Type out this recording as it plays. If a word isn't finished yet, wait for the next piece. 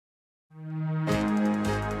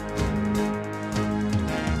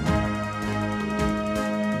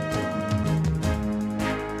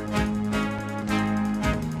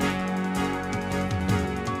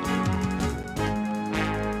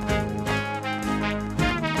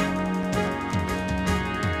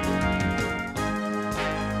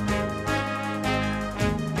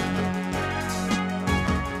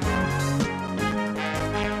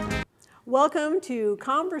Welcome to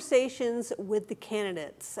Conversations with the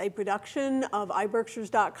Candidates, a production of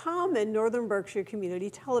iBerkshires.com and Northern Berkshire Community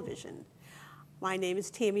Television. My name is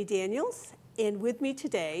Tammy Daniels, and with me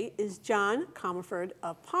today is John Comerford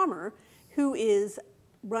of Palmer, who is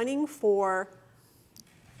running for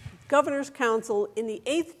Governor's Council in the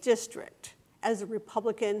 8th District as a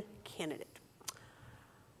Republican candidate.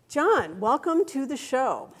 John, welcome to the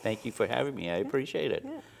show. Thank you for having me. I appreciate it.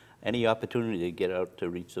 Yeah. Any opportunity to get out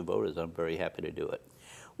to reach the voters, I'm very happy to do it.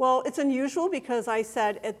 Well, it's unusual because I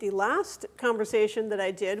said at the last conversation that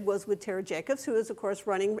I did was with Tara Jacobs, who is, of course,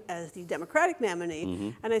 running as the Democratic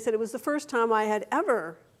nominee. And I said it was the first time I had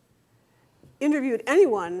ever interviewed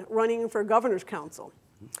anyone running for Governor's Council.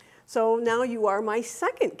 So now you are my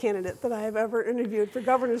second candidate that I have ever interviewed for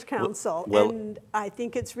Governor's Council. And I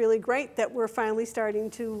think it's really great that we're finally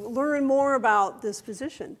starting to learn more about this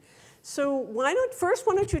position. So why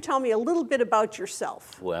don't you tell me a little bit about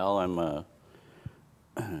yourself? Well,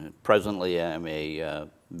 presently I'm a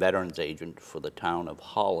veterans agent for the town of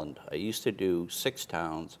Holland. I used to do 6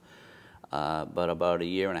 towns, but about a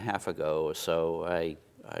year and a half ago or so, I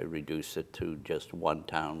reduced it to just 1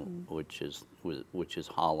 town, which is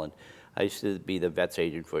Holland. I used to be the vets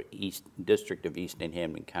agent for District of East and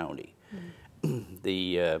Hampden County.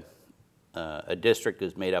 A district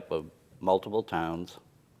is made up of multiple towns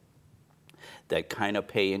that kind of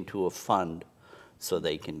pay into a fund so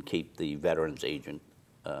they can keep the veterans agent,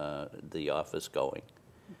 the office going.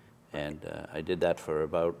 And I did that for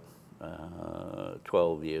about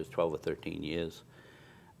 12 or 13 years.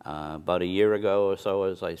 About a year ago or so,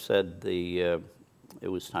 as I said, it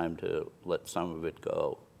was time to let some of it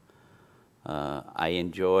go. I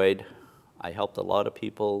helped a lot of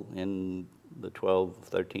people in the 12,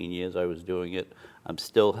 13 years I was doing it. I'm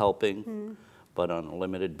still helping, but on a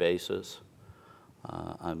limited basis.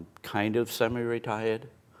 I'm kind of semi-retired,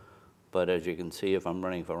 but as you can see, if I'm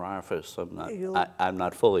running for office, I'm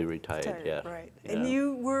not fully retired yet. Right. Yeah. And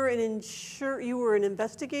you were an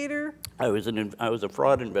investigator? I was a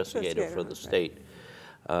fraud investigator for the state.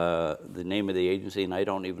 The name of the agency, and I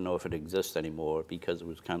don't even know if it exists anymore because it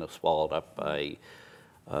was kind of swallowed up by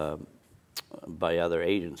other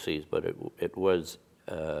agencies, but it was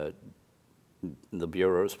the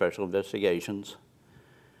Bureau of Special Investigations.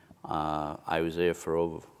 I was there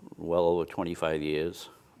for well over 25 years.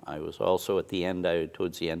 I was also towards the end,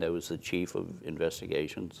 I was the chief of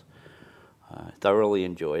investigations. Thoroughly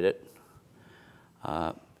enjoyed it.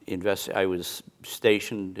 I was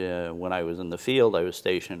stationed, when I was in the field, I was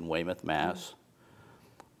stationed in Weymouth, Mass.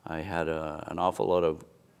 I had an awful lot of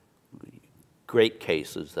great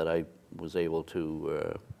cases that I was able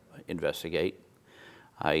to investigate.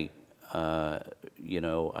 I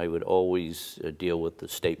would always deal with the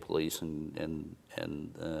state police and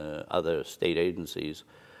other state agencies.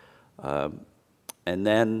 And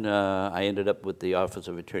then I ended up with the Office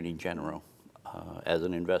of Attorney General as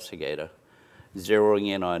an investigator, zeroing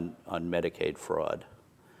in on Medicaid fraud.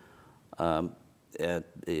 The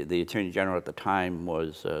Attorney General at the time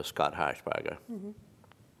was Scott Harshbarger.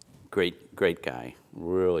 Great guy,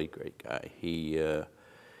 really great guy. He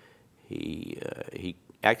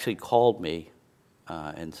actually called me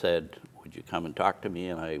and said, "Would you come and talk to me?"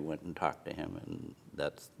 And I went and talked to him, and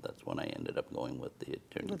that's when I ended up going with the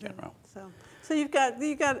Attorney General. So you've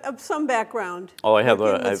got some background. Oh, I have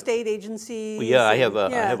with state agencies. Well, yeah, I have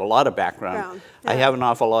a lot of background. I have an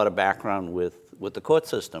awful lot of background with the court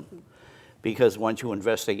system, because once you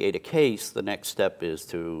investigate a case, the next step is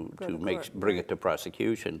to bring it to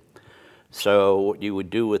prosecution. So what you would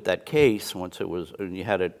do with that case, once you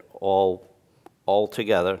had it all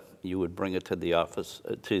together, you would bring it to the office,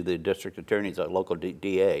 to the district attorneys, a local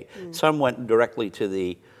DA. Some went directly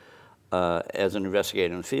to as an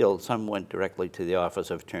investigator in the field, some went directly to the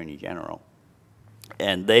Office of Attorney General.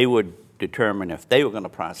 And they would determine if they were going to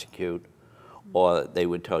prosecute, or they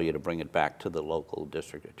would tell you to bring it back to the local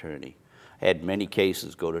district attorney. I had many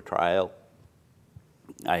cases go to trial.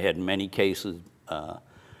 I had many cases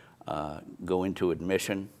go into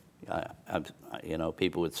admission.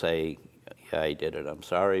 People would say, "Yeah, I did it. I'm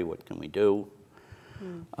sorry. What can we do?"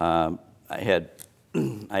 I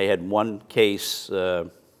had one case.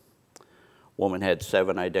 Woman had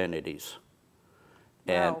 7 identities,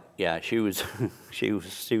 and yeah, she was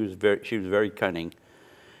very cunning,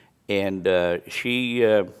 and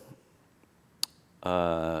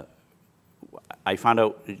I found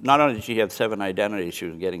out not only did she have 7 identities, she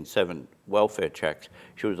was getting 7 welfare checks.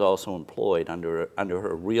 She was also employed under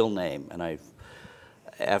her real name, and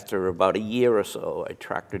after about a year or so, I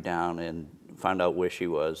tracked her down and found out where she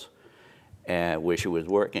was, where she was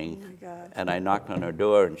working. Oh my God. And I knocked on her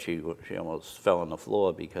door, and she almost fell on the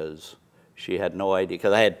floor because She had no idea,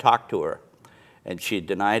 because I had talked to her, and she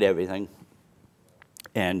denied everything.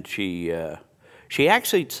 And she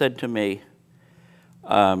actually said to me,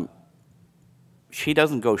 she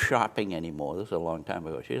doesn't go shopping anymore. This is a long time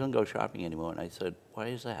ago. She doesn't go shopping anymore. And I said, why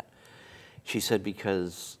is that? She said,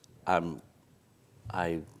 because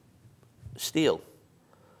I steal.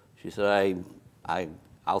 She said,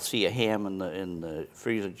 I'll see a ham in the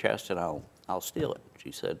freezer chest and I'll steal it.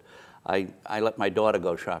 She said, I let my daughter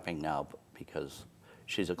go shopping now because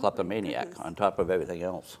she's a kleptomaniac on top of everything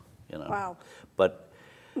else, you know. Wow. But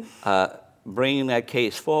bringing that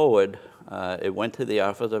case forward, it went to the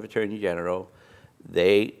Office of Attorney General.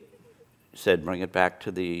 They said bring it back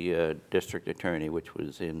to the district attorney, which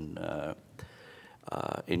was in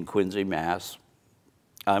Quincy, Mass.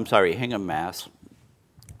 I'm sorry, Hingham, Mass.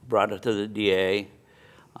 Brought it to the DA.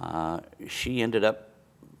 She ended up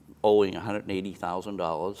owing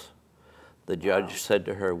 $180,000. The judge said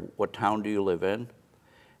to her, what town do you live in?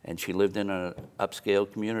 And she lived in an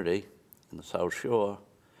upscale community in the South Shore.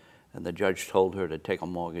 And the judge told her to take a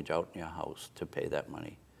mortgage out in your house to pay that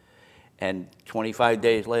money. And 25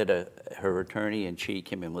 days later, her attorney and she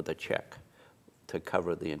came in with a check to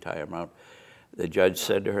cover the entire amount. The judge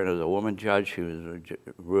said to her, and it was a woman judge, she was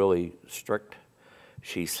really strict.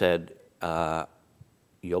 She said,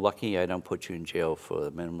 you're lucky I don't put you in jail for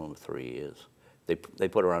a minimum of 3 years. They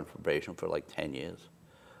put her on probation for like 10 years.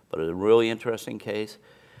 But it was a really interesting case.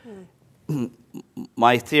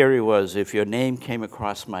 My theory was, if your name came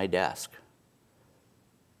across my desk,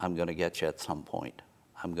 I'm going to get you at some point.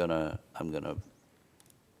 I'm gonna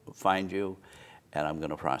find you, and I'm going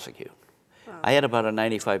to prosecute. Wow. I had about a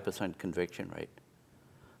 95% conviction rate,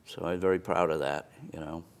 so I was very proud of that, you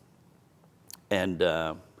know. And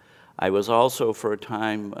I was also, for a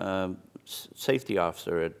time, safety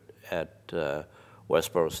officer at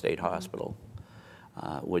Westboro State Hospital,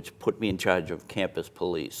 which put me in charge of campus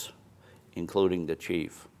police, including the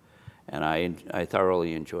chief. And I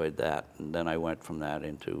thoroughly enjoyed that. And then I went from that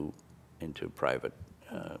into private,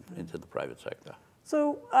 into the private sector.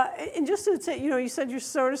 So, and just to say, you know, you said you're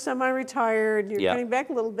sort of semi-retired, you're cutting back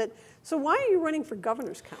a little bit. So why are you running for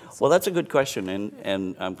governor's council? Well, that's a good question,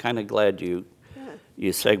 and I'm kind of glad you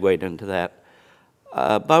segued into that.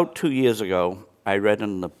 About 2 years ago, I read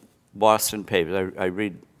in the Boston papers, I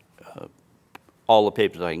read all the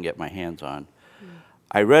papers I can get my hands on.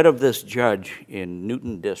 I read of this judge in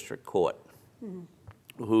Newton District Court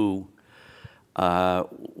who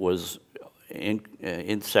was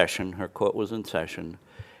in session, her court was in session,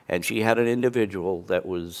 and she had an individual that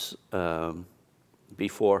was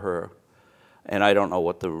before her, and I don't know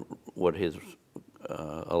what his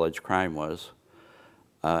alleged crime was.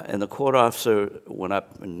 And the court officer went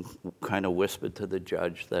up and kind of whispered to the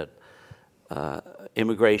judge that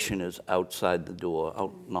immigration is outside the door,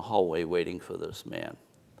 out in the hallway waiting for this man.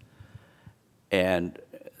 And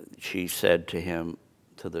she said to him,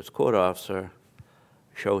 to this court officer,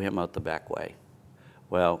 show him out the back way.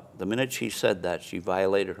 Well, the minute she said that, she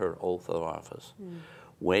violated her oath of office.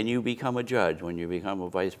 When you become a judge, when you become a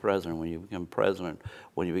vice president, when you become president,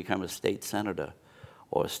 when you become a state senator,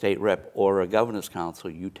 or a state rep, or a governor's council,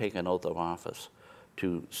 you take an oath of office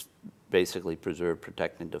to basically preserve,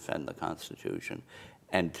 protect, and defend the Constitution,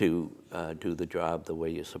 and to do the job the way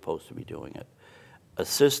you're supposed to be doing it.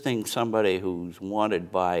 Assisting somebody who's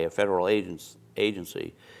wanted by a federal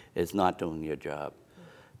agency is not doing your job.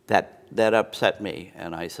 That upset me,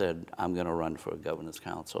 and I said, I'm going to run for a governor's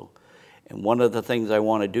council. And one of the things I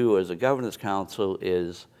want to do as a governor's council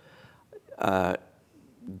is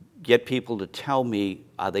get people to tell me,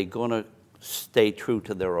 are they going to stay true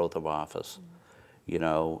to their oath of office? You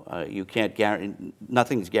know, you can't guarantee,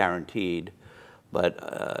 nothing's guaranteed,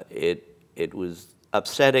 but it was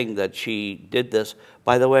upsetting that she did this.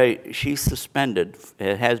 By the way, she's suspended,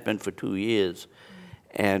 it has been for 2 years,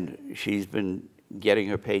 and she's been getting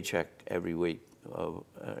her paycheck every week.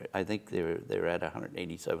 I think they're at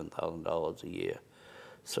 $187,000 a year.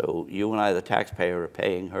 So you and I, the taxpayer, are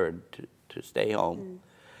paying her to stay home.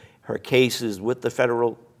 Her case is with the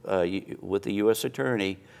federal, with the U.S.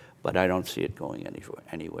 attorney, but I don't see it going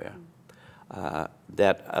anywhere.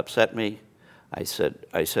 That upset me. I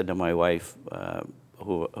said to my wife,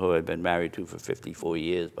 who I've been married to for 54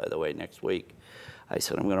 years, by the way, next week, I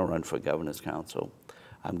said, I'm going to run for governor's council.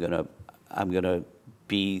 I'm going to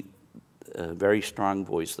be a very strong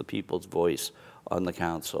voice, the people's voice on the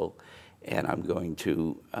council, and I'm going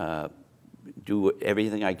to do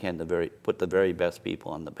everything I can to put the very best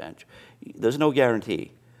people on the bench. There's no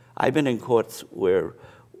guarantee. I've been in courts where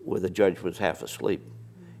the judge was half asleep,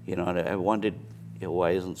 you know, and I wondered, you know,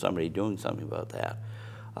 why isn't somebody doing something about that?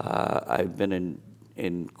 I've been in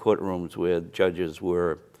in courtrooms where judges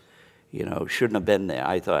were, shouldn't have been there.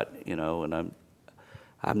 I thought, and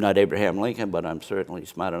I'm not Abraham Lincoln, but I'm certainly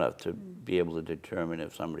smart enough to be able to determine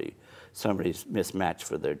if somebody's mismatched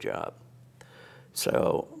for their job.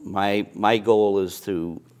 So my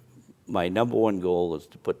number one goal is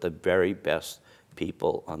to put the very best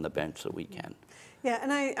people on the bench that we can. Yeah,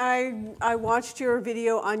 and I watched your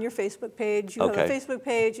video on your Facebook page. You have a Facebook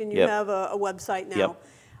page and you have a website now.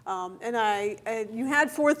 And you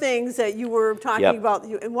had 4 things that you were talking about,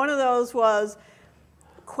 and one of those was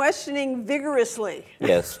questioning vigorously.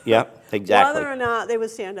 Yes, exactly. Whether or not they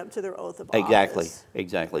would stand up to their oath of office.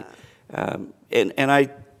 Exactly. And I,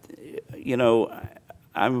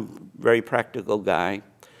 I'm a very practical guy.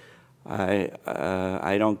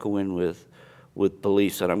 I don't go in with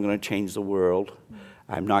beliefs that I'm going to change the world.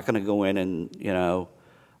 I'm not going to go in and,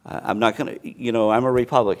 I'm not going to, I'm a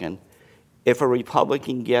Republican. If a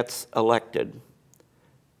Republican gets elected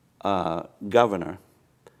governor,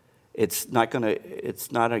 it's not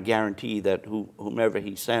a guarantee that whomever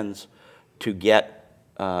he sends to get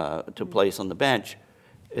to place on the bench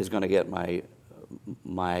is going to get my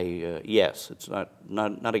yes. It's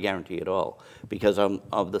not a guarantee at all, because I'm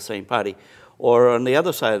of the same party. Or on the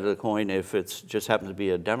other side of the coin, if it just happens to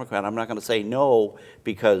be a Democrat, I'm not going to say no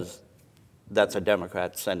because that's a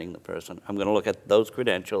Democrat sending the person. I'm going to look at those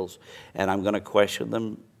credentials, and I'm going to question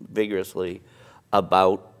them vigorously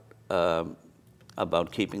about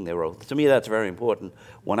keeping their oath. To me, that's very important.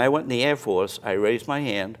 When I went in the Air Force, I raised my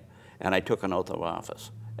hand, and I took an oath of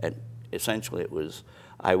office. And essentially it was,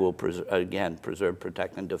 I will, preserve,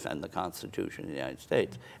 protect, and defend the Constitution of the United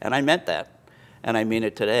States. And I meant that, and I mean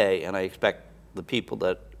it today, and I expect the people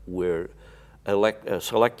that we're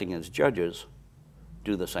selecting as judges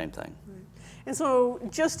do the same thing. Right. And so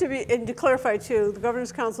just to clarify too, the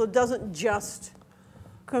Governor's Council doesn't just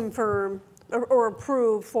confirm or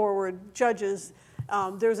approve forward judges.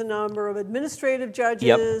 There's a number of administrative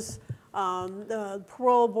judges, the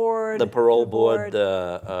parole board. The parole board,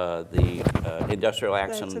 the industrial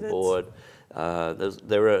action board.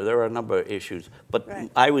 There are a number of issues, but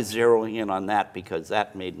I was zeroing in on that because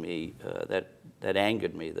that made me, that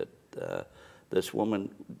angered me that this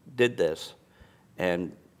woman did this,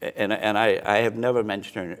 and I have never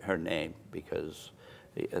mentioned her name because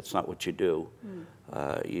it's not what you do.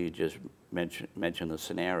 You just mention the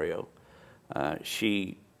scenario.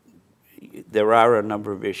 There are a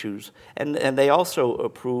number of issues, and they also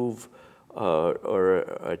approve or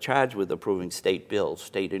are charged with approving state bills,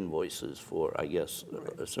 state invoices for, I guess,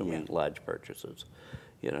 assuming large purchases.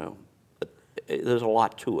 But there's a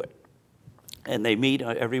lot to it, and they meet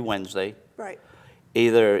every Wednesday,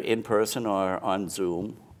 either in person or on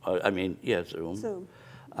Zoom. Zoom. Zoom.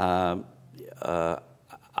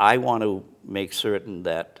 I want to make certain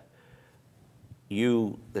that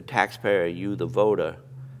you, the taxpayer, you, the voter,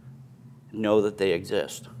 know that they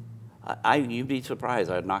exist. You'd be surprised.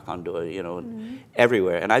 I'd knock on doors,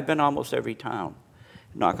 everywhere. And I've been almost every town.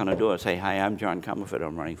 Knock on a door and say, "Hi, I'm John Comerford.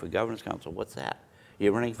 I'm running for Governor's Council." "What's that?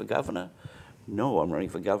 You're running for governor?" "No, I'm running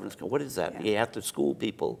for Governor's Council." "What is that?" Yeah. You have to school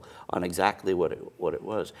people on exactly what it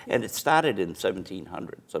was. And it started in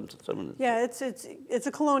 1700. It's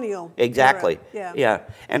a colonial. Exactly. Era. Yeah.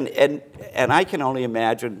 And I can only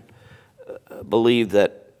imagine, believe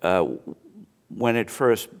that when it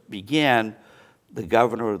first began, the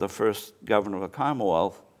governor, the first governor of the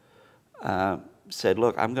Commonwealth, said,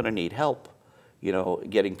 "Look, I'm going to need help,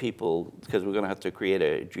 getting people, because we're going to have to create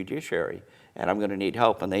a judiciary, and I'm going to need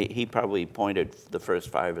help." And he probably appointed the first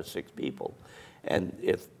 5 or 6 people. And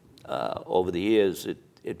if over the years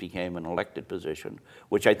it became an elected position,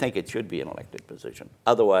 which I think it should be an elected position.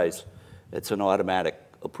 Otherwise, it's an automatic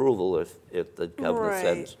approval if the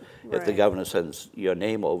governor sends your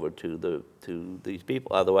name over to these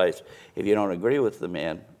people. Otherwise, if you don't agree with the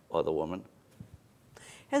man or the woman.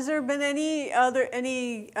 Has there been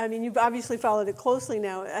I mean, you've obviously followed it closely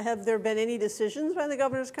now. Have there been any decisions by the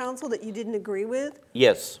Governor's Council that you didn't agree with?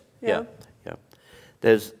 Yes. Yeah.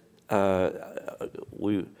 There's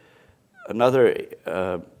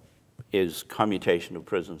another is commutation of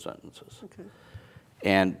prison sentences. Okay.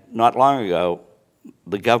 And not long ago,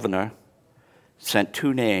 the governor sent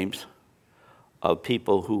 2 names of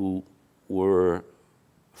people who were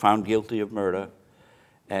found guilty of murder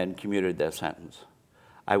and commuted their sentence.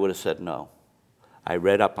 I would have said no. I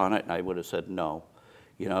read up on it, and I would have said no.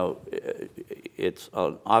 It's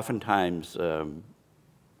oftentimes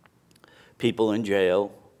people in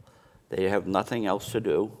jail, they have nothing else to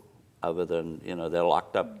do other than, they're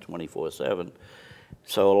locked up 24/7.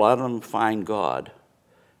 So a lot of them find God,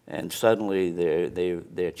 and suddenly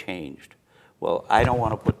they're changed. well, I don't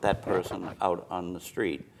want to put that person out on the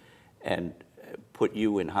street and put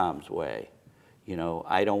you in harm's way. You know,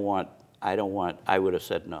 I would have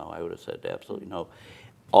said no. I would have said absolutely no.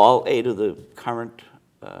 All 8 of the current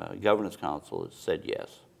governance councilors said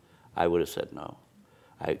yes. I would have said no.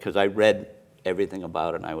 Because I read everything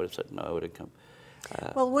about it, and I would have said no. I would have come.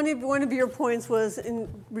 Well, one of your points was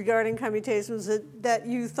regarding commutations that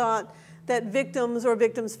you thought that victims or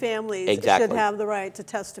victims' families should have the right to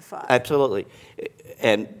testify. Absolutely.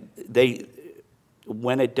 And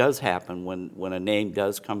when it does happen, when a name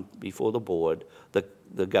does come before the board,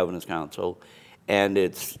 the governance council, and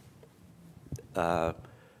it's to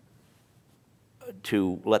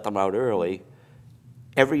let them out early,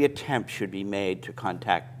 every attempt should be made to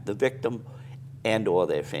contact the victim and or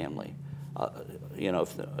their family. You know,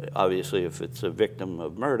 obviously if it's a victim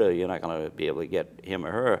of murder, you're not going to be able to get him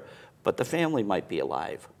or her, but the family might be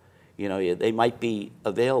alive. You know, they might be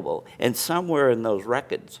available. And somewhere in those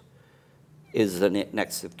records is the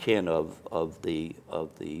next of kin of the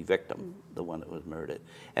victim, the one that was murdered.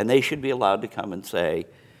 And they should be allowed to come and say,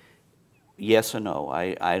 yes or no,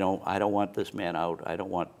 I don't want this man out. I don't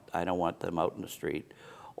want them out in the street.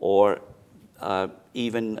 Or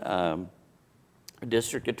even a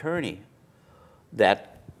district attorney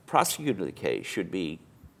that prosecuted the case should be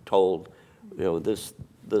told, you know, this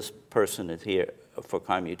person is here for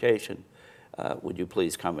commutation. Would you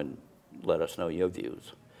please come and let us know your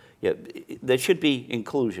views? Yeah, there should be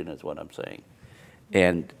inclusion, is what I'm saying,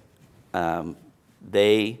 and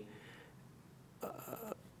they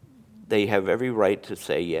have every right to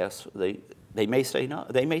say yes. They may say no.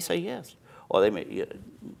 They may say yes, or they may.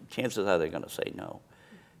 Chances are they're going to say no.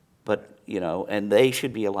 But you know, and they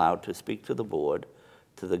should be allowed to speak to the board,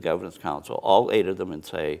 to the governance council, all 8 of them, and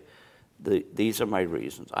say, these are my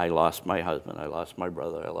reasons. I lost my husband. I lost my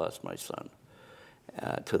brother. I lost my son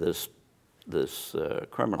to this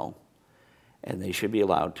criminal, and they should be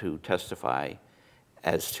allowed to testify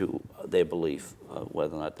as to their belief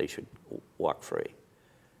whether or not they should walk free.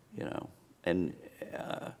 You know, and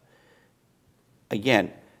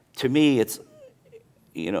again, to me, it's,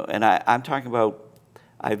 you know, and I'm talking about.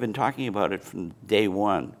 I've been talking about it from day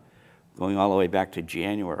one, going all the way back to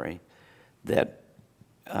January, that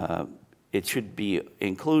it should be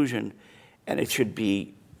inclusion, and it should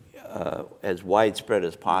be as widespread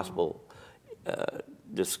as possible.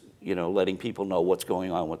 Just, you know, letting people know what's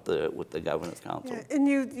going on with the governance council. Yeah, and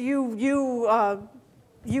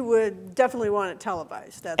you would definitely want it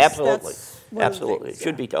televised. Absolutely. That's absolutely. It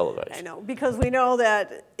should be televised. I know, because we know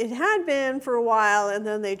that it had been for a while, and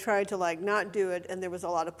then they tried to not do it, and there was a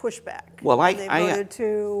lot of pushback. Well, I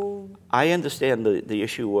understand the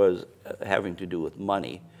issue was having to do with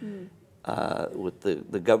money. With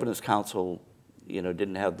the governance council, you know,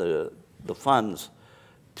 didn't have the funds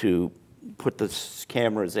to put the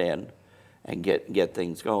cameras in and get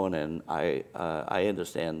things going, and I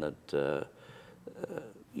understand that.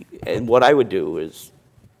 And what I would do is,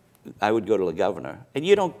 I would go to the governor, and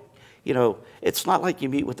you know, it's not like you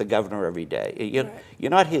meet with the governor every day.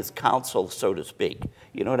 You're not his counsel, so to speak.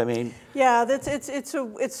 You know what I mean? Yeah,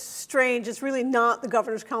 it's strange. It's really not the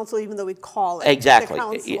governor's council, even though we call it exactly. the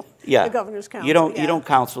council. Yeah, the governor's council. You don't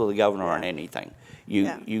counsel the governor on anything.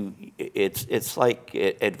 It's like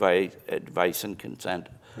advice and consent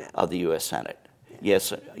of the U.S. Senate.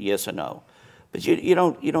 Yes or no. But you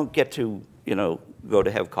don't get to, you know, go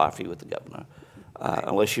to have coffee with the governor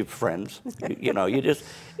unless you're friends. You know, you just,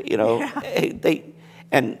 you know,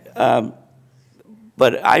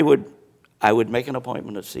 but I would make an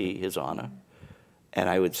appointment to see His Honor, and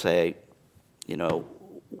I would say, you know,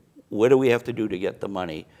 what do we have to do to get the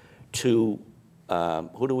money to,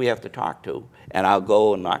 who do we have to talk to? And I'll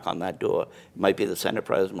go and knock on that door. It might be the Senate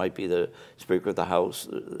President, might be the Speaker of the House,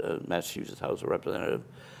 Massachusetts House of Representatives,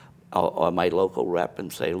 or my local rep,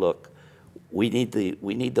 and say, look, we need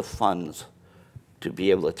the funds to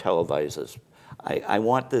be able to televise this. I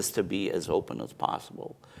want this to be as open as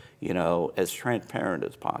possible, you know, as transparent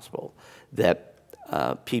as possible, that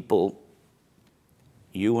people,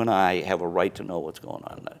 you and I, have a right to know what's going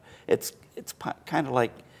on there. It's kind of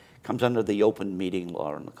like, comes under the open meeting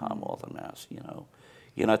law in the Commonwealth of Mass, you know.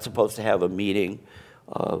 You're not supposed to have a meeting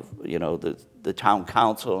of, you know, the town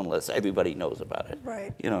council unless everybody knows about it.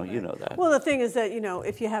 Right. You know, you know that. Well, the thing is that, you know,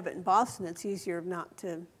 if you have it in Boston, it's easier not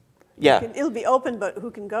to. Yeah. It'll be open, but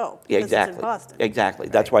who can go? Yeah, because exactly. It's in Boston. Exactly.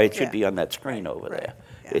 Right. That's why it should be on that screen over there.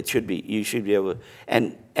 Yeah. It should be. You should be able.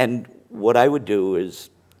 And what I would do is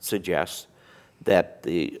suggest that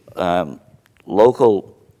the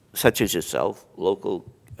local, such as yourself, local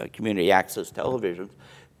community access television,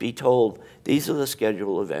 be told these are the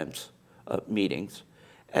scheduled events, meetings,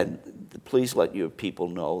 And please let your people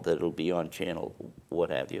know that it'll be on channel, what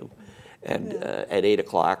have you. And at 8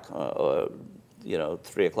 o'clock, or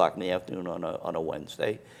 3 o'clock in the afternoon on a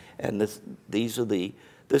Wednesday. And this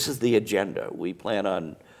is the agenda. We plan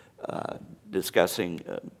on discussing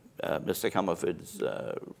Mr. Comerford's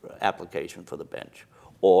application for the bench,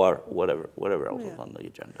 or whatever else is on the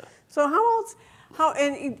agenda. So how else?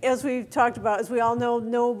 And as we've talked about, as we all know,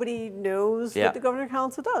 nobody knows what the Governor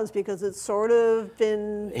Council does, because it's sort of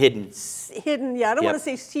been hidden. Hidden, yeah. I don't want to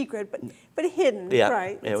say secret, but hidden,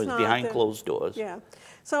 right? It was behind closed doors. Yeah.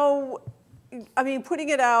 So, I mean, putting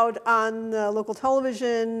it out on the local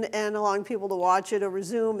television and allowing people to watch it over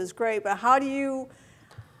Zoom is great, but how do you,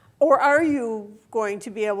 or are you going to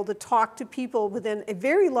be able to talk to people within a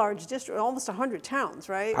very large district, almost 100 towns,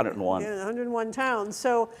 right? 101. Yeah, 101 towns.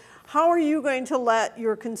 So how are you going to let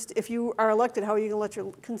your, if you are elected, how are you going to let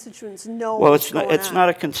your constituents know what's going on? It's not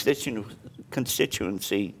a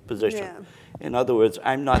constituency position. Yeah. In other words,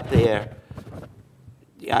 I'm not there.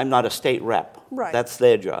 I'm not a state rep. Right. That's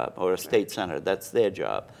their job, or a state senator. That's their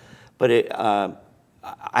job. But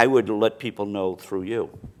I would let people know through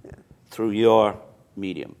you, through your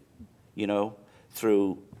medium,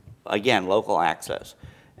 through, again, local access,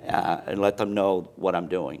 and let them know what I'm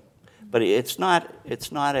doing. But it's not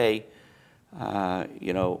it's not like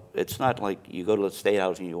you go to the State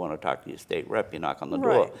House and you want to talk to your state rep, you knock on the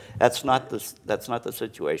door. Right. That's not the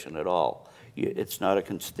situation at all. It's not a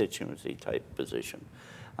constituency type position,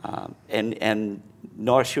 and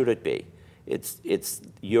nor should it be. It's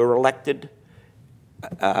you're elected,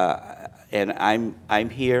 and I'm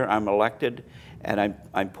here. I'm elected, and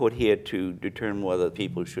I'm put here to determine whether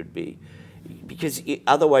people should be, because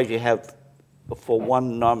otherwise you have, for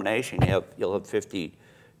one nomination, you'll have 50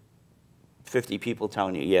 people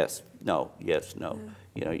telling you yes, no, yes, no.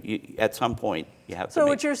 At some point you have to. So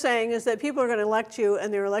what you're saying is that people are going to elect you,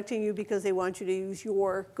 and they're electing you because they want you to use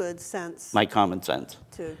your good sense. My common sense,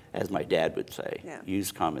 as my dad would say. Yeah.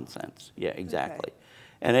 Use common sense. Yeah, exactly.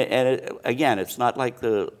 Okay. Again, it's not like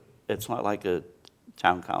a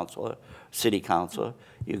town councilor, city councilor.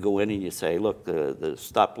 You go in and you say, look, the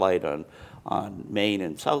stoplight on Main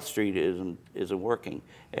and South Street isn't working,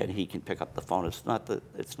 and he can pick up the phone. It's not that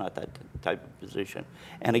type of position.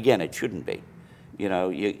 And again, it shouldn't be.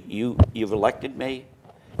 You've elected me.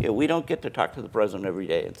 We don't get to talk to the president every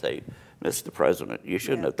day and say, Mr. President, you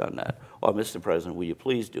shouldn't have done that, or Mr. President, will you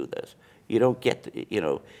please do this? You don't get to,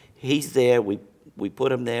 he's there. We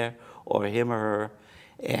put him there, or him or her,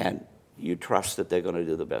 and you trust that they're going to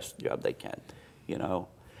do the best job they can.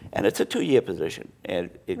 And it's a 2-year position.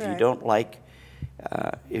 And if you don't like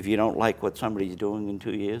what somebody's doing in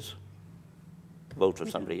 2 years, vote for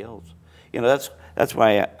somebody else. That's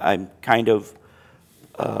why I'm kind of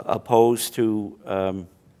opposed to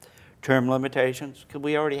term limitations, because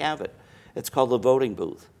we already have it. It's called the voting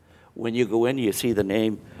booth. When you go in, you see the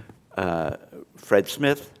name Fred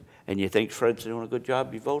Smith, and you think Fred's doing a good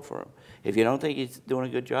job, you vote for him. If you don't think he's doing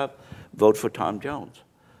a good job, vote for Tom Jones.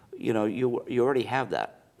 You already have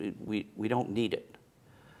that. We don't need it.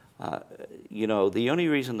 The only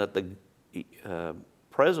reason that the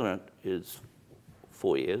president is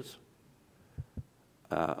 4 years,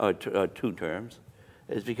 or 2 terms,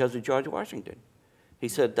 is because of George Washington. He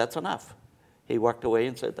said, that's enough. He walked away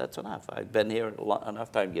and said, that's enough. I've been here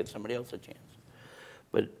enough time to give somebody else a chance.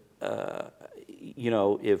 But,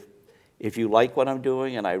 if you like what I'm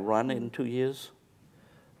doing and I run in 2 years,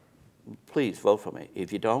 please vote for me.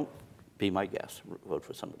 If you don't, be my guest. Vote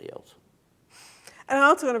for somebody else. And I'm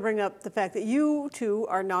also going to bring up the fact that you, too,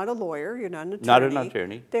 are not a lawyer. You're not an attorney. Not an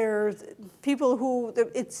attorney. There's people who,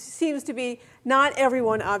 it seems to be, not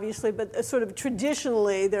everyone, obviously, but sort of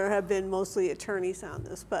traditionally, there have been mostly attorneys on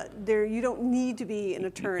this. But you don't need to be an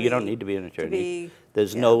attorney. You don't need to be an attorney.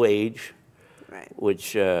 There's no age,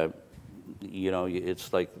 which,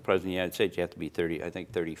 it's like the President of the United States. You have to be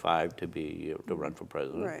 35 to run for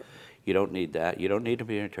president. Right. You don't need that. You don't need to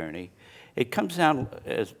be an attorney. It comes down,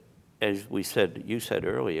 as you said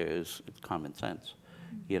earlier, is common sense,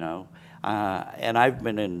 And I've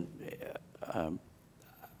been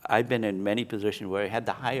in many positions where I had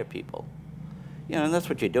to hire people, and that's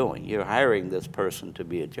what you're doing. You're hiring this person to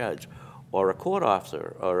be a judge, or a court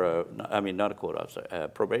officer, or not a court officer, a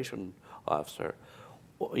probation officer.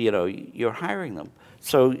 You're hiring them.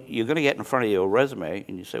 So you're going to get in front of your resume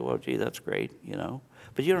and you say, well, gee, that's great,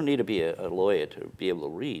 But you don't need to be a lawyer to be able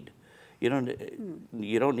to read. You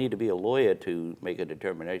don't need to be a lawyer to make a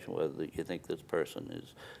determination whether you think this person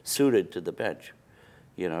is suited to the bench,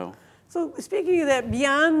 So speaking of that,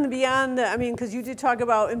 beyond because you did talk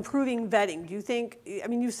about improving vetting. Do you think,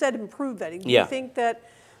 you said improve vetting. Do you think that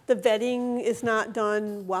the vetting is not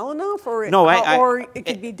done well enough, or No, or it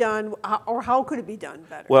could be done, or how could it be done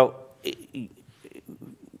better? Well,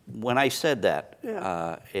 when I said that,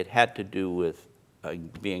 Yeah. it had to do with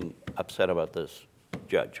being upset about this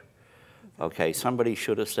judge. Okay, somebody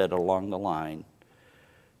should have said along the line,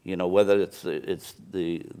 you know, whether it's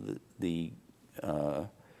the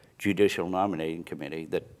Judicial Nominating Committee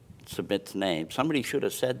that submits names, somebody should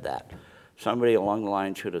have said that. Somebody along the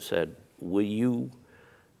line should have said,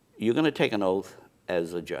 you're going to take an oath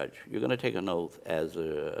as a judge. You're going to take an oath as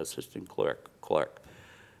an assistant clerk.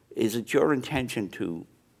 Is it your intention to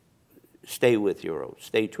stay with your oath,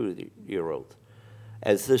 stay true to your oath,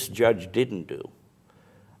 as this judge didn't do?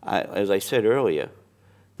 As I said earlier,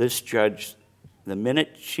 this judge, the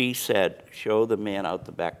minute she said, show the man out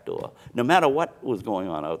the back door, no matter what was going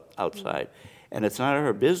on outside, and it's not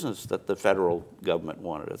her business that the federal government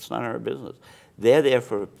wanted it. It's not her business. They're there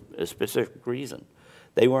for a specific reason.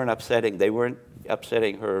 They weren't upsetting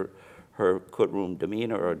her courtroom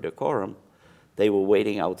demeanor or decorum. They were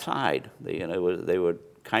waiting outside. They were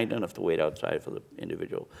kind enough to wait outside for the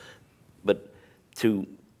individual. But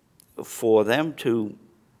for them to,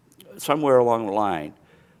 somewhere along the line,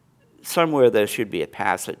 somewhere there should be a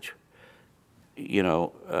passage, you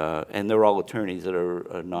know, and they're all attorneys that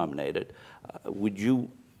are nominated. Would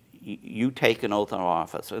you take an oath of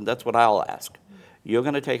office? And that's what I'll ask. You're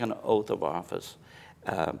going to take an oath of office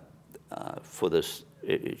for this,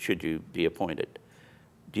 should you be appointed.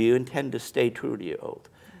 Do you intend to stay true to your oath?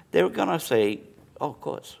 They're going to say, oh,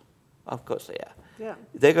 of course they are. Yeah.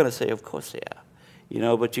 They're going to say, of course they are. You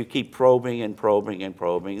know, but you keep probing and probing and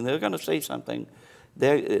probing, and they're going to say something.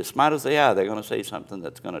 They're, as smart as they are, they're going to say something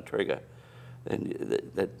that's going to trigger, and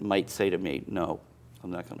that might say to me, no,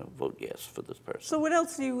 I'm not going to vote yes for this person. So what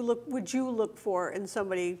else would you look for in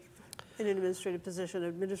somebody in an administrative position, an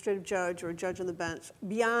administrative judge or a judge on the bench?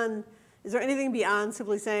 Beyond, is there anything beyond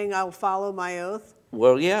simply saying, I'll follow my oath?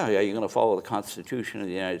 Well, yeah. Are you going to follow the Constitution of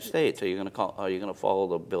the United States? Are you going to follow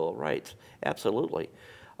the Bill of Rights? Absolutely.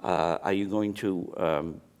 Are you going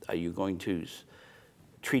to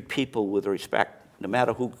treat people with respect, no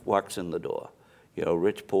matter who walks in the door? You know,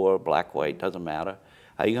 rich, poor, black, white, doesn't matter.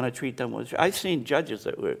 Are you going to treat them with? I've seen judges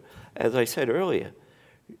that were, as I said earlier,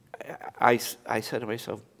 I said to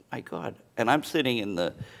myself, my God, and I'm sitting in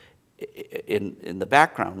the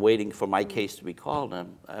background waiting for my case to be called,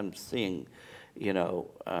 and I'm seeing, you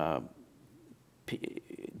know,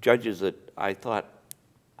 judges that I thought,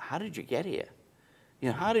 how did you get here? You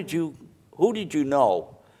know, who did you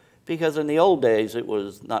know? Because in the old days, it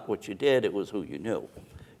was not what you did, it was who you knew.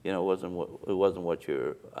 You know, it wasn't what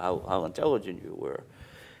how intelligent you were.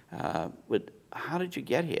 But how did you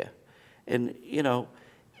get here? And, you know,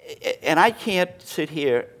 and I can't sit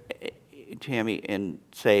here, Tammy, and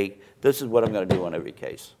say, this is what I'm going to do on every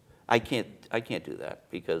case. I can't do that,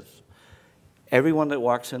 because everyone that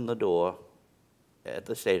walks in the door at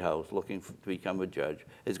the State House looking to become a judge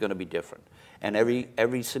is going to be different. And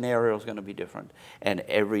every scenario is going to be different. And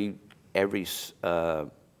every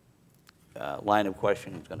line of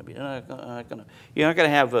questioning is going to be, you're not going to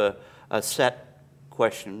have a set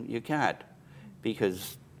question. You can't,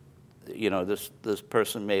 because, you know, this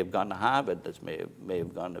person may have gone to Harvard, this may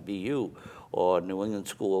have gone to BU, or New England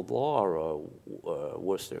School of Law, or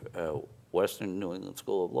Western New England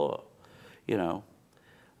School of Law. You know,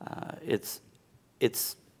 it's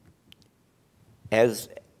as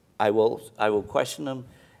I will question them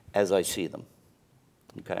as I see them.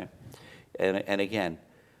 Okay, and again,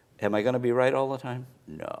 am I going to be right all the time?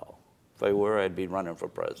 No. If I were, I'd be running for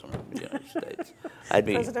president of the United States.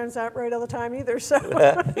 President's not right all the time either, so.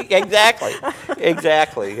 Exactly.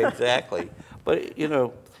 But, you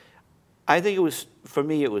know, I think for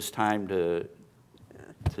me, it was time to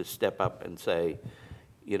step up and say,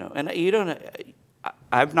 you know, and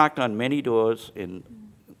I've knocked on many doors in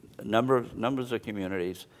numbers of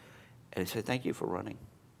communities, and I said, thank you for running.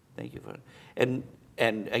 Thank you for, and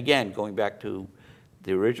again, going back to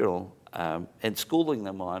the original, and schooling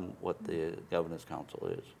them on what the Governor's Council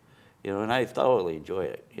is, you know, and I thoroughly enjoy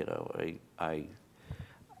it. You know,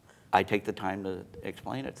 I take the time to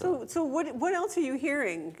explain it to them. So what else are you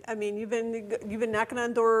hearing? I mean, you've been knocking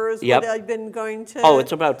on doors. Yep. What have you been going to? Oh,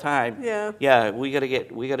 it's about time. Yeah. Yeah, we gotta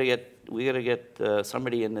get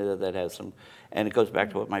somebody in there that has some, and it goes back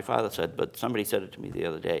to what my father said. But somebody said it to me the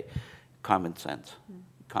other day. Common sense.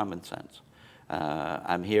 Common sense.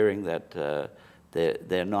 I'm hearing that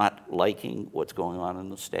they're not liking what's going on in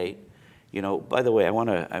the state. You know, by the way, I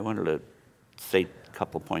wanted to say a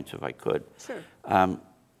couple points if I could. Sure. I'm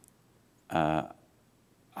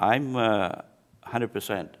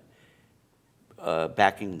 100%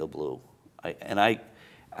 backing the blue, and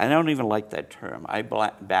I don't even like that term. I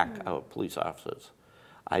back our police officers.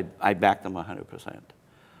 I back them 100%.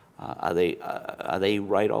 Are they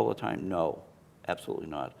right all the time? No, absolutely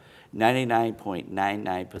not.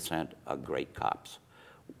 99.99% are great cops.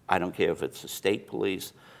 I don't care if it's the state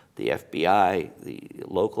police, the FBI, the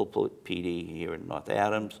local PD here in North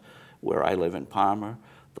Adams, where I live in Palmer,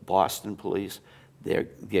 the Boston police. They're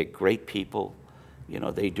great people. You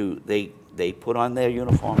know, they put on their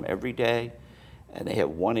uniform every day, and they have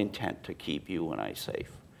one intent: to keep you and I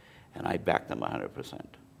safe. And I back them 100%.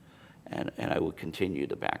 And I will continue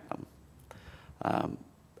to back them.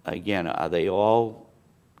 Again, are they all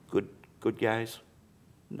good guys?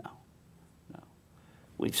 No.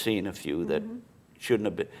 We've seen a few that shouldn't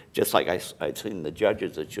have been, just like I've seen the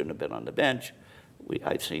judges that shouldn't have been on the bench.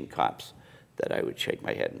 I've seen cops that I would shake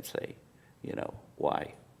my head and say, you know,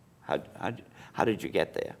 why? How did you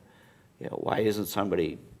get there? You know, why isn't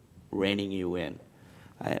somebody reining you in?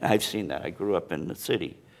 I've seen that. I grew up in the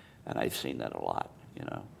city, and I've seen that a lot, you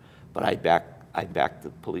know. But I back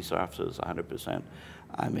the police officers 100%.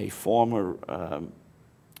 I'm a former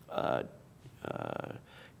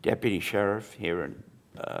deputy sheriff here in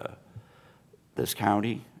this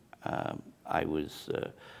county. I was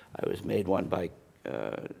made one by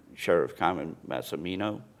Sheriff Carmen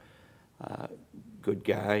Massimino. Good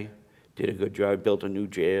guy, did a good job, built a new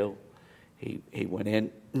jail. He went in.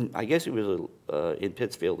 I guess he was in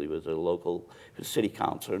Pittsfield. He was a local city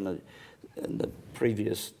councilor, and the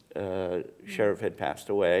previous sheriff had passed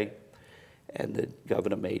away, and the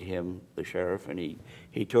governor made him the sheriff, and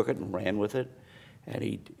he took it and ran with it, and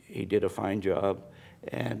he did a fine job.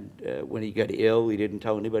 And when he got ill, he didn't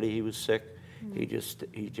tell anybody he was sick. He just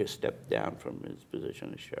stepped down from his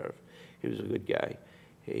position as sheriff. He was a good guy.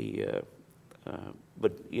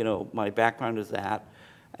 But you know, my background is that,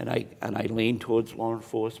 and I lean towards law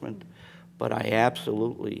enforcement, but I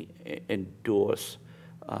absolutely endorse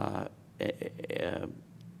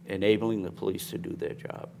enabling the police to do their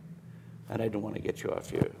job. And I don't want to get you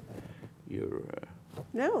off your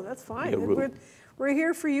no, that's fine. your route. We're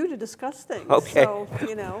here for you to discuss things. Okay. So,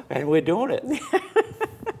 you know. And we're doing it.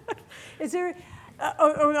 Is there,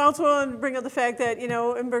 I also want to bring up the fact that, you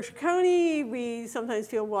know, in Berkshire County, we sometimes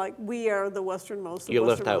feel like we are the westernmost of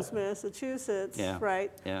westernmost Massachusetts, Yeah.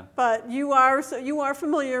 right? Yeah. But you are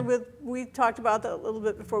familiar with, we talked about that a little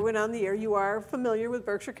bit before we went on the air, you are familiar with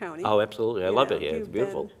Berkshire County. Oh, absolutely. I love it here. It's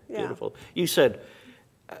beautiful. Beautiful. You said,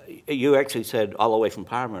 you actually said all the way from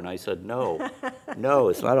Palmer, and I said, no, no,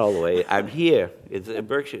 it's not all the way. I'm here. It's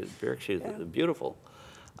Berkshire. Berkshire's beautiful.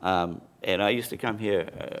 And I used to come here,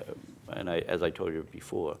 and as I told you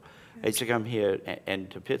before, I used to come here and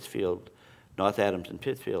to Pittsfield, North Adams and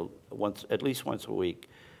Pittsfield, at least once a week,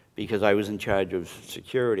 because I was in charge of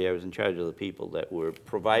security. I was in charge of the people that were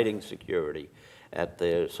providing security at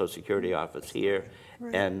the Social Security office here,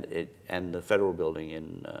 and the federal building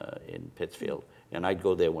in Pittsfield. And I'd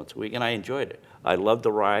go there once a week, and I enjoyed it. I loved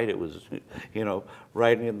the ride. It was, you know,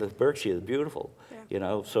 riding in the Berkshire is beautiful, you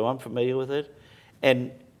know, so I'm familiar with it.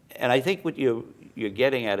 And I think what you're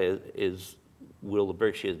getting at is will the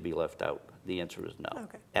Berkshires be left out? The answer is no.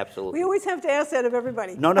 Okay. Absolutely. We always have to ask that of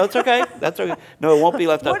everybody. No, it's okay. That's okay. No, it won't be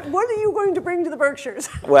left out. What are you going to bring to the Berkshires?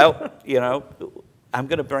 Well, you know, I'm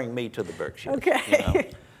going to bring me to the Berkshires. Okay. You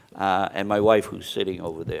know? And my wife, who's sitting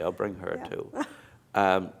over there, I'll bring her too.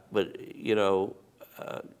 But, you know,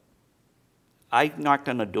 I knocked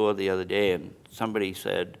on the door the other day, and somebody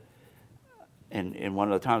said, in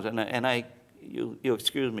one of the towns, and you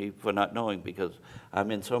excuse me for not knowing, because I'm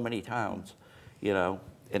in so many towns, you know,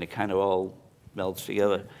 and it kind of all melds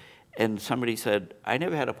together. And somebody said, I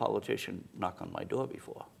never had a politician knock on my door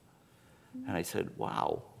before. And I said,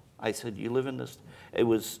 wow. I said, you live in this, it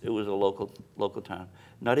was a local town.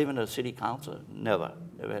 Not even a city council, never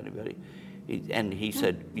had anybody. And he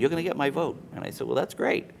said, you're going to get my vote. And I said, well, that's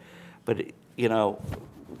great. But, you know,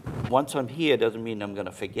 once I'm here doesn't mean I'm going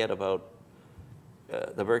to forget about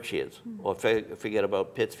the Berkshires, or forget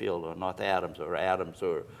about Pittsfield or North Adams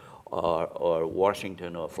or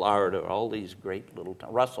Washington or Florida, or all these great little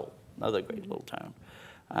towns. Russell, another great little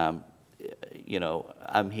town. You know,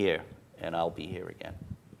 I'm here, and I'll be here again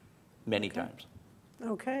many times.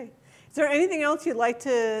 Okay. Is there anything else you'd like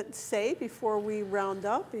to say before we round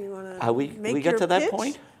up? You want to we get to that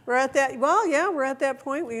point? We're at that. Well, yeah, we're at that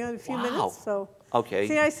point. We have a few minutes. So. Okay.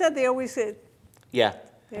 See, I said they always say. Yeah.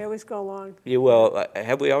 They always go long. Yeah, well,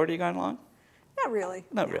 have we already gone long? Not really.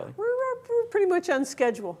 Not really. We're pretty much on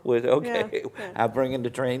schedule. Okay. Yeah. I'm bringing the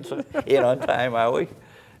trains in on time, are we?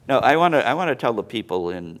 No, I want to tell the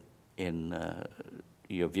people in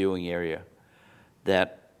your viewing area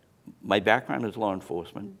that my background is law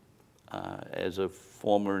enforcement. as a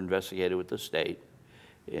former investigator with the state,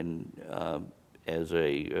 and as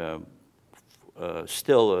a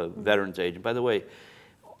still a veterans agent. By the way,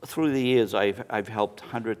 through the years, I've helped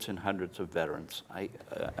hundreds and hundreds of veterans.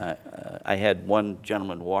 I had one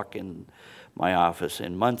gentleman walk in my office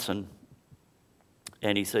in Munson,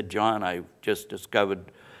 and he said, "John, I've just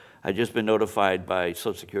been notified by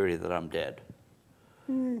Social Security that I'm dead."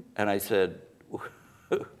 And I said,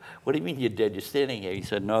 "What do you mean you're dead? You're standing here." He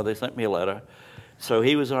said, "No, they sent me a letter." So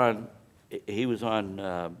he was on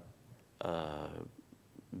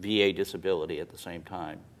VA disability at the same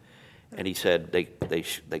time. And he said, they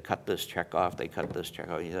cut this check off, they cut this check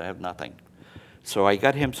off. He said, "I have nothing." So I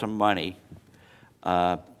got him some money,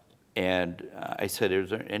 and I said, "Is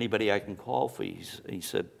there anybody I can call for you?"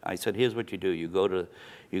 I said, "Here's what you do. You go to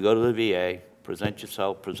the VA, present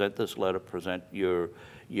yourself, present this letter, present your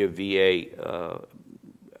VA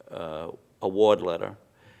award letter,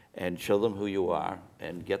 and show them who you are,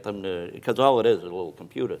 and get them to," because all it is a little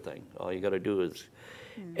computer thing. All you got to do is,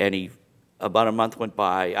 and about a month went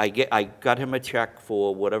by. I got him a check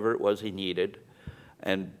for whatever it was he needed,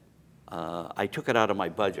 and I took it out of my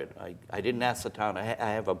budget. I didn't ask the town. I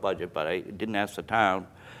have a budget, but I didn't ask the town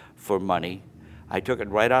for money. I took it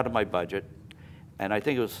right out of my budget, and I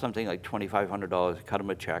think it was something like $2,500. I cut him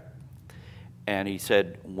a check, and he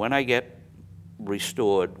said, "When I get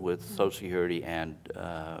restored with Social Security and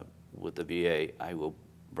with the VA, I will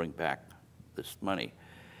bring back this money."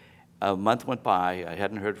 A month went by. I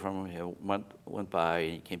hadn't heard from him. A month went by,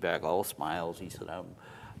 and he came back all smiles. He said,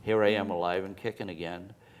 "Here I am, alive and kicking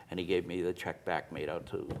again." And he gave me the check back, made out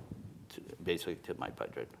to basically to my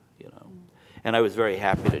budget, you know. And I was very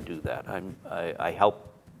happy to do that. I helped.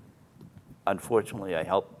 Unfortunately, I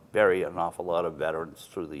helped bury an awful lot of veterans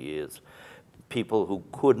through the years. People who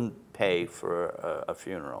couldn't pay for a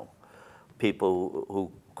funeral, people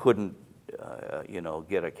who couldn't, you know,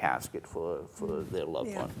 get a casket for their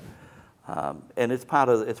loved one. And it's part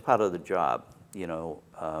of the job, you know.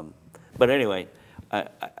 But anyway,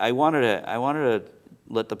 I wanted to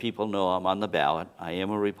let the people know I'm on the ballot. I am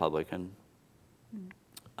a Republican.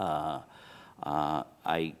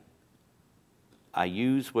 I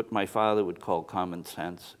use what my father would call common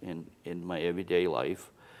sense in my everyday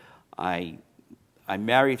life. I'm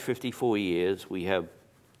married 54 years. We have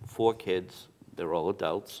 4 kids. They're all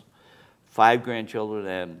adults. 5 grandchildren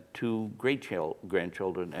and 2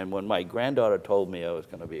 great-grandchildren. And when my granddaughter told me I was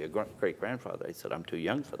going to be a great-grandfather, I said, "I'm too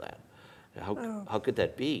young for that. How could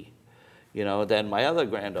that be?" You know, then my other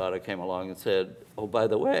granddaughter came along and said, "Oh, by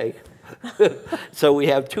the way." So we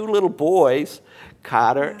have 2 little boys,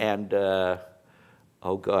 Carter and, oh,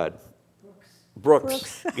 God.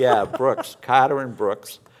 Brooks. Yeah, Brooks. Carter and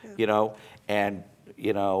Brooks, you know. And,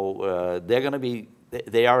 you know, they're going to be,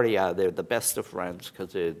 they already are. They're the best of friends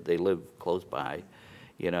because they live close by,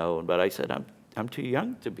 you know. But I said, I'm too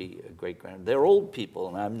young to be a great-grandfather. They're old people,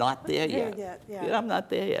 and I'm not there yet. Yeah, I'm not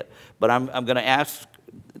there yet. But I'm going to ask,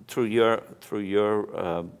 through your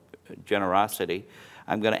generosity,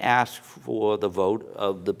 I'm going to ask for the vote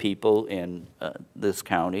of the people in this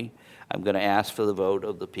county. I'm going to ask for the vote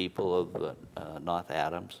of the people of North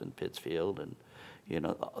Adams and Pittsfield and, you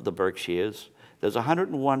know, the Berkshires. There's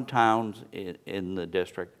 101 towns in the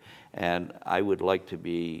district, and I would like to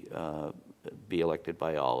be elected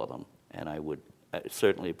by all of them. And I would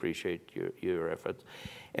certainly appreciate your efforts.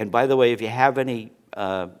 And by the way, if you have any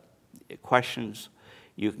questions,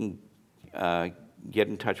 you can get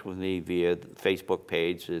in touch with me via the Facebook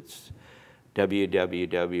page. It's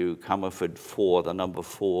www.Comerford4, the number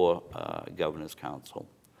 4, Governor's Council.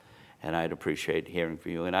 And I'd appreciate hearing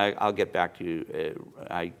from you. And I'll get back to you.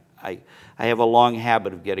 I have a long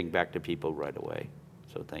habit of getting back to people right away.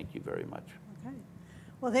 So thank you very much. Okay.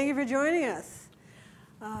 Well, thank you for joining us.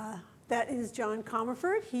 That is John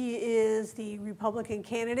Comerford. He is the Republican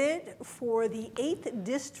candidate for the 8th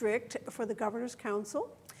District for the Governor's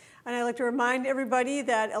Council. And I'd like to remind everybody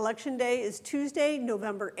that Election Day is Tuesday,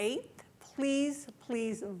 November 8th. Please,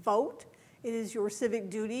 please vote. It is your civic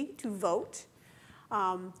duty to vote.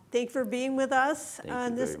 Thank you for being with us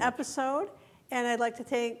on this episode. And I'd like to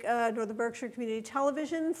thank Northern Berkshire Community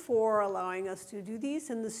Television for allowing us to do these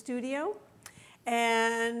in the studio.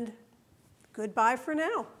 And goodbye for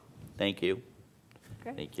now. Thank you.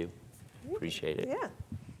 Okay. Thank you. Appreciate it. Yeah.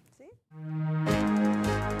 See?